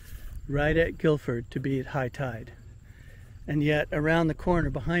 right at Guilford, to be at high tide. And yet, around the corner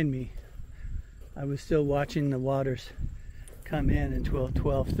behind me, I was still watching the waters come in until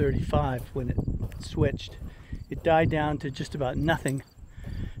 12:35 when it switched. It died down to just about nothing,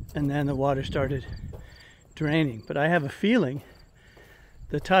 and then the water started draining. But I have a feeling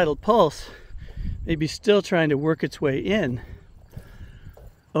the tidal pulse may be still trying to work its way in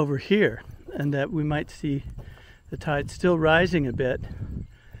over here, and that we might see the tide still rising a bit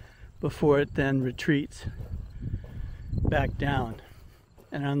before it then retreats back down.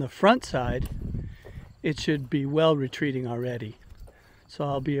 And on the front side, it should be well retreating already. So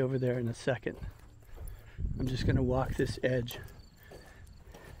I'll be over there in a second. I'm just going to walk this edge.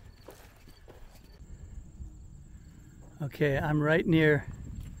 Okay, I'm right near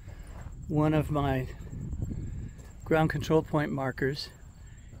one of my ground control point markers.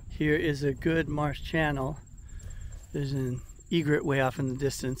 Here is a good marsh channel. There's an egret way off in the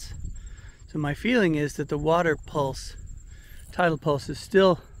distance. So my feeling is that the water pulse, tidal pulse, is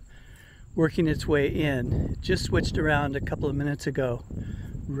still working its way in. It just switched around a couple of minutes ago,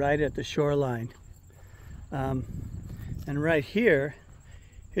 right at the shoreline. And right here,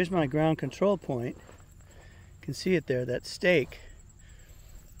 here's my ground control point. You can see it there, that stake.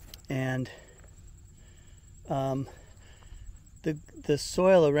 And the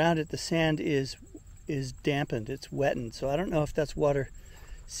soil around it, the sand is dampened, it's wettened. So I don't know if that's water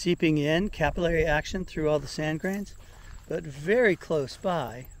seeping in, capillary action through all the sand grains, but very close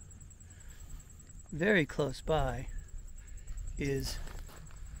by is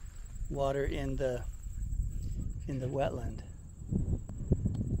water in the wetland.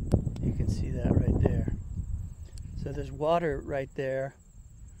 You can see that right there. So there's water right there.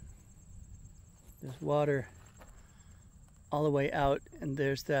 There's water all the way out, and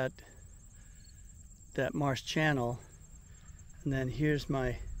there's that marsh channel. And then here's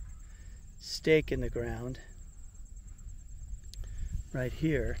my stake in the ground right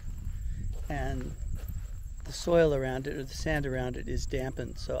here, and the soil around it, or the sand around it, is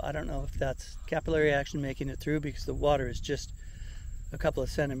dampened. So I don't know if that's capillary action making it through, because the water is just a couple of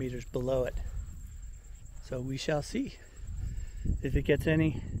centimeters below it. So we shall see if it gets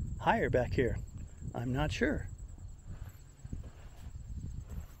any higher back here. I'm not sure.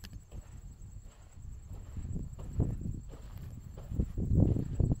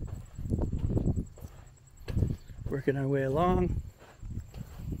 Working our way along.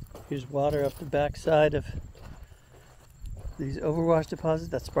 Here's water up the backside of these overwash deposits.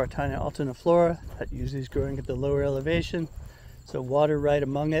 That's Spartina alterniflora. That usually is growing at the lower elevation. So water right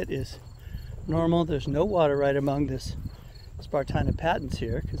among it is normal. There's no water right among this Spartina patens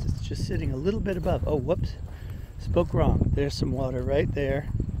here, because it's just sitting a little bit above. Oh, whoops. Spoke wrong. There's some water right there.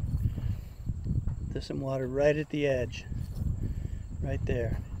 There's some water right at the edge. Right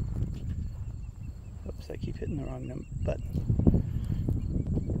there. Oops, I keep hitting the wrong button.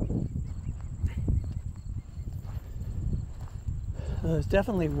 It's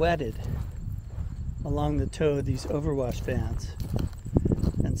definitely wetted along the toe of these overwash fans,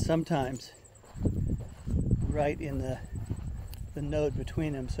 and sometimes right in the node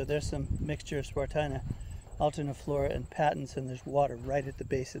between them. So there's some mixture of Spartina alterniflora and patens, and there's water right at the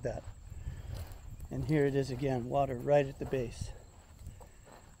base of that. And here it is again, water right at the base,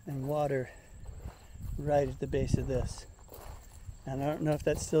 and water right at the base of this. And I don't know if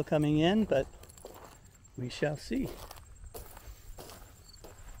that's still coming in, but We shall see.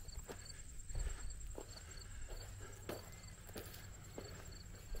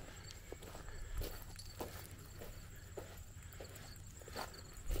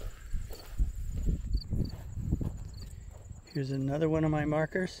 Here's another one of my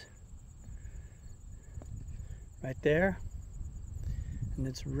markers. Right there. And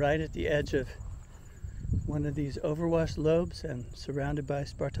it's right at the edge of one of these overwashed lobes and surrounded by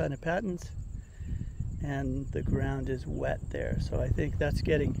Spartina patens. And the ground is wet there. So I think that's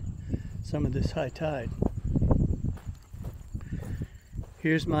getting some of this high tide.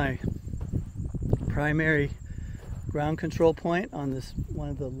 Here's my primary ground control point on this one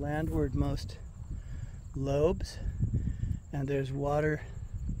of the landwardmost lobes. And there's water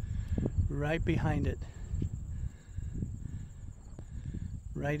right behind it.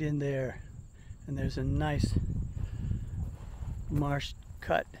 Right in there. And there's a nice marsh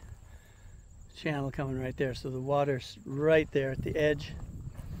cut channel coming right there. So the water's right there at the edge.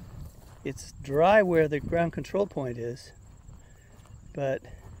 It's dry where the ground control point is, but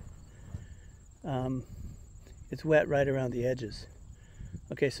it's wet right around the edges.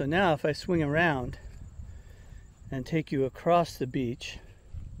 Okay, so now if I swing around and take you across the beach,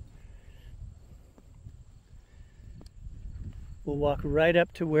 we'll walk right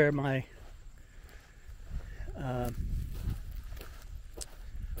up to where my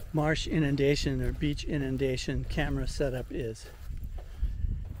marsh inundation or beach inundation camera setup is.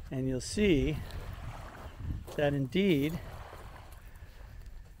 And you'll see that indeed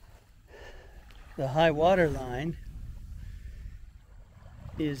the high water line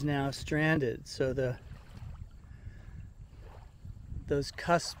is now stranded. So those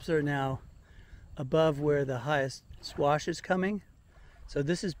cusps are now above where the highest swash is coming. So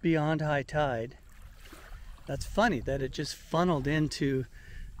this is beyond high tide. That's funny that it just funneled into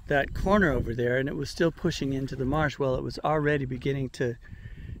that corner over there and it was still pushing into the marsh while it was already beginning to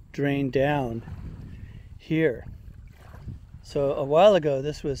drain down here. So a while ago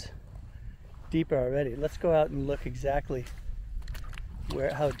this was deeper already. Let's go out and look exactly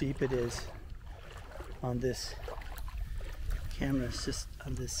how deep it is on this camera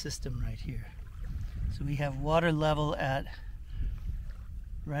on this system right here. So we have water level at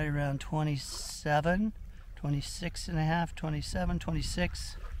right around 27, 26 and a half, 27,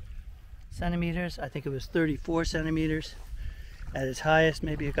 26 centimeters. I think it was 34 centimeters at its highest.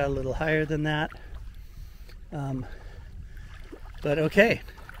 Maybe it got a little higher than that. But okay,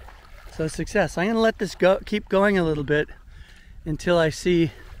 so success. I'm going to let this keep going a little bit until I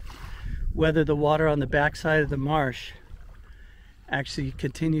see whether the water on the backside of the marsh actually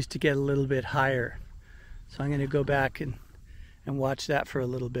continues to get a little bit higher. So I'm going to go back and watch that for a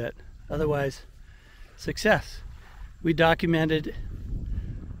little bit. Otherwise, success. We documented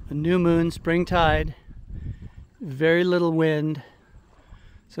a new moon, spring tide, very little wind.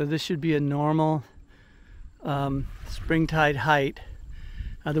 So this should be a normal spring tide height.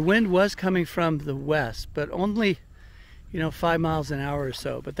 Now the wind was coming from the west, but only 5 miles an hour or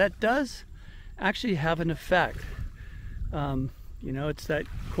so. But that does actually have an effect. It's that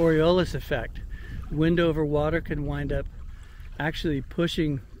Coriolis effect. Wind over water can wind up actually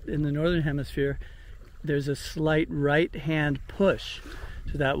pushing, in the northern hemisphere, there's a slight right hand push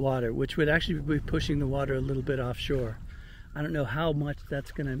to that water, which would actually be pushing the water a little bit offshore. I don't know how much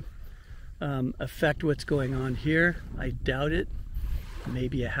that's going to affect what's going on here. I doubt it.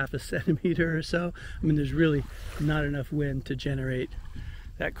 Maybe a half a centimeter or so. I mean, there's really not enough wind to generate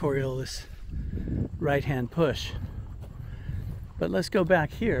that Coriolis right hand push. But let's go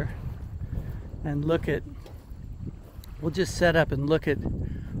back here and look at, we'll just set up and look at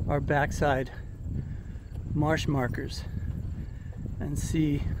our backside marsh markers and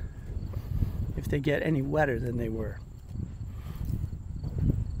see if they get any wetter than they were.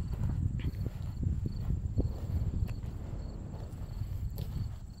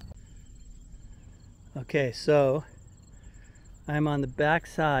 Okay, so I'm on the back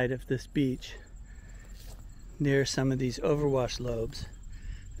side of this beach near some of these overwash lobes,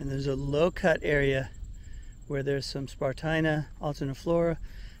 and there's a low-cut area where there's some Spartina alterniflora,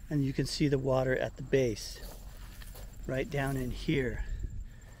 and you can see the water at the base right down in here.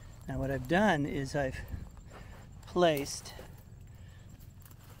 Now what I've done is I've placed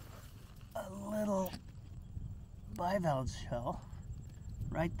a little bivalve shell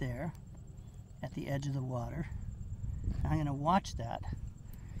right there at the edge of the water. I'm going to watch that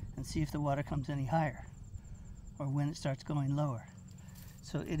and see if the water comes any higher or when it starts going lower.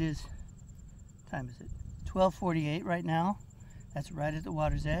 So it is, what time is it? 12:48 right now. That's right at the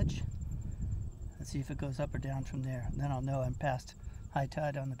water's edge. Let's see if it goes up or down from there. And then I'll know I'm past high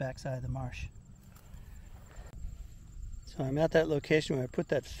tide on the backside of the marsh. So I'm at that location where I put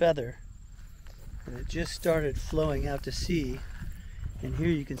that feather, and it just started flowing out to sea. And here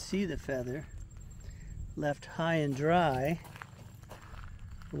you can see the feather left high and dry.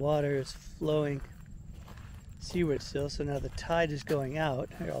 The water is flowing seaward still, so now the tide is going out.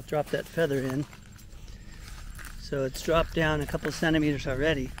 Here, I'll drop that feather in. So it's dropped down a couple centimeters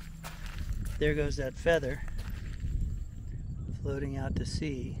already. There goes that feather floating out to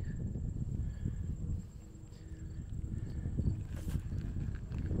sea.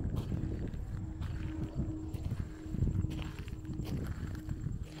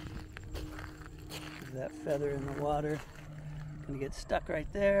 That feather in the water, gonna get stuck right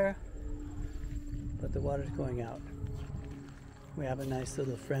there, but the water's going out. We have a nice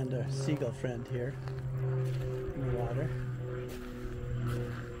little friend, a seagull friend here in the water.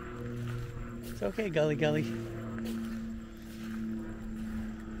 It's okay, Gully Gully.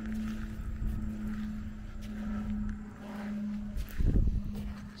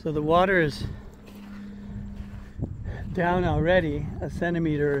 So the water is down already a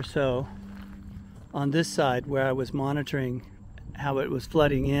centimeter or so on this side where I was monitoring how it was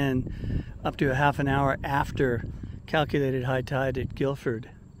flooding in up to a half an hour after calculated high tide at Guilford.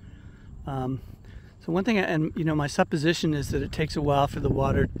 So one thing, and you know, my supposition is that it takes a while for the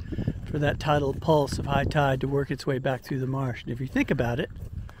water, for that tidal pulse of high tide to work its way back through the marsh. And if you think about it,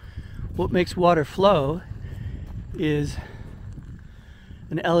 what makes water flow is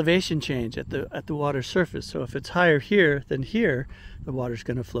an elevation change at the water's surface. So if it's higher here than here, the water's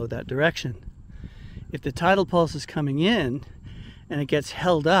going to flow that direction. If the tidal pulse is coming in and it gets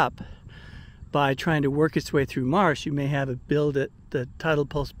held up by trying to work its way through marsh, you may have the tidal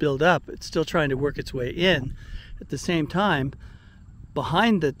pulse build up. It's still trying to work its way in. At the same time,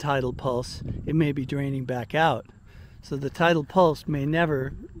 behind the tidal pulse, it may be draining back out. So the tidal pulse may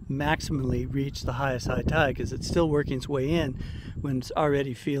never maximally reach the highest high tide because it's still working its way in when it's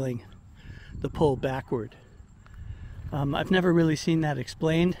already feeling the pull backward. I've never really seen that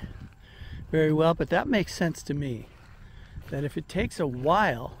explained very well, but that makes sense to me. That if it takes a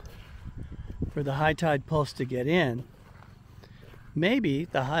while for the high tide pulse to get in, maybe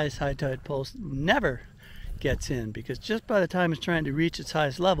the highest high tide pulse never gets in, because just by the time it's trying to reach its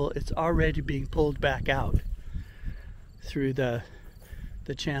highest level, it's already being pulled back out through the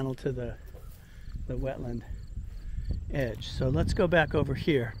channel to the wetland edge. So let's go back over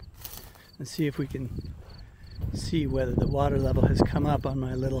here and see if we can see whether the water level has come up on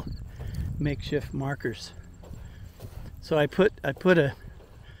my little makeshift markers. So I put a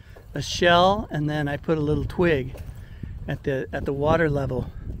shell, and then I put a little twig at the water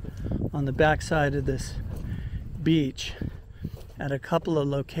level on the back side of this beach at a couple of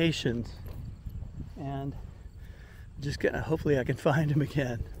locations, and just gonna, hopefully I can find them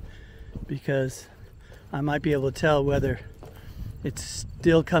again, because I might be able to tell whether it's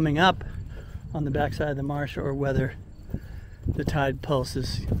still coming up on the back side of the marsh or whether the tide pulse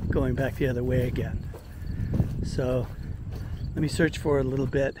is going back the other way again. So let me search for it a little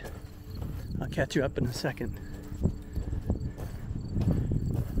bit. I'll catch you up in a second.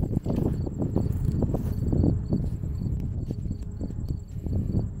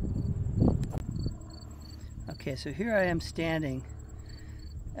 Okay, so here I am standing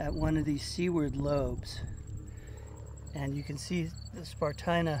at one of these seaward lobes, and you can see the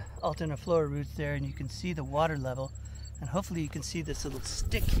Spartina alterniflora roots there, and you can see the water level, and hopefully you can see this little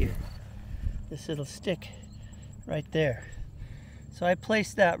stick here, this little stick right there. So I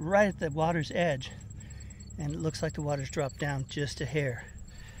placed that right at the water's edge, and it looks like the water's dropped down just a hair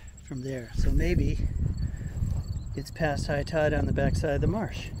from there. So maybe it's past high tide on the backside of the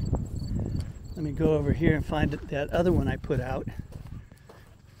marsh. Let me go over here and find that other one I put out.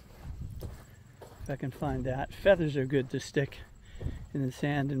 If I can find that. Feathers are good to stick in the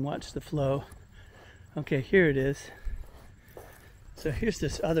sand and watch the flow. Okay, here it is. So here's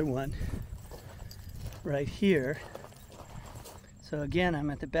this other one right here. So again, I'm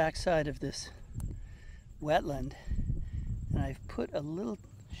at the back side of this wetland, and I've put a little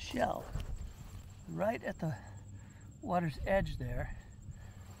shell right at the water's edge there,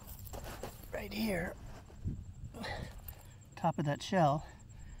 right here, top of that shell,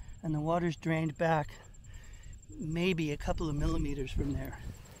 and the water's drained back maybe a couple of millimeters from there.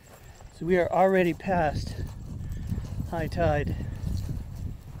 So we are already past high tide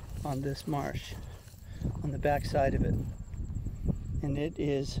on this marsh, on the back side of it, and it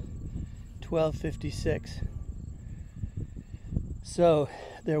is 12:56. So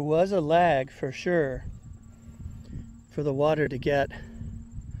there was a lag for sure for the water to get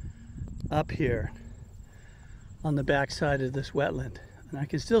up here on the back side of this wetland, and I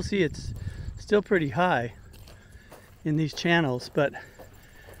can still see it's still pretty high, in these channels, but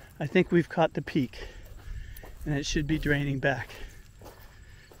I think we've caught the peak and it should be draining back.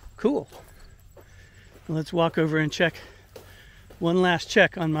 Cool. Well, let's walk over and check one last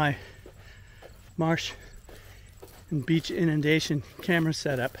check on my marsh and beach inundation camera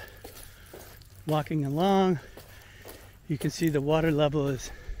setup. Walking along, you can see the water level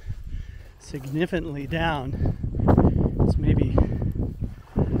is significantly down. It's maybe,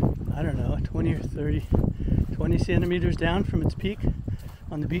 I don't know, 20 or 30, 20 centimeters down from its peak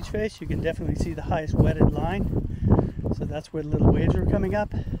on the beach face. You can definitely see the highest wetted line. So that's where the little waves are coming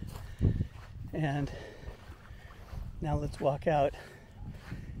up. And now let's walk out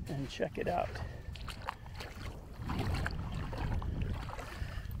and check it out.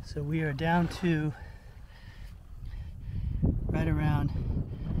 So we are down to right around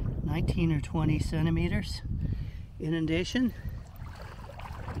 19 or 20 centimeters inundation.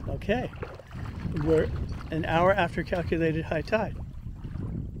 Okay, we're an hour after calculated high tide.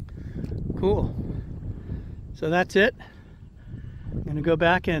 Cool. So that's it. I'm going to go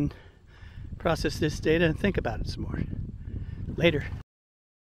back and process this data and think about it some more. Later.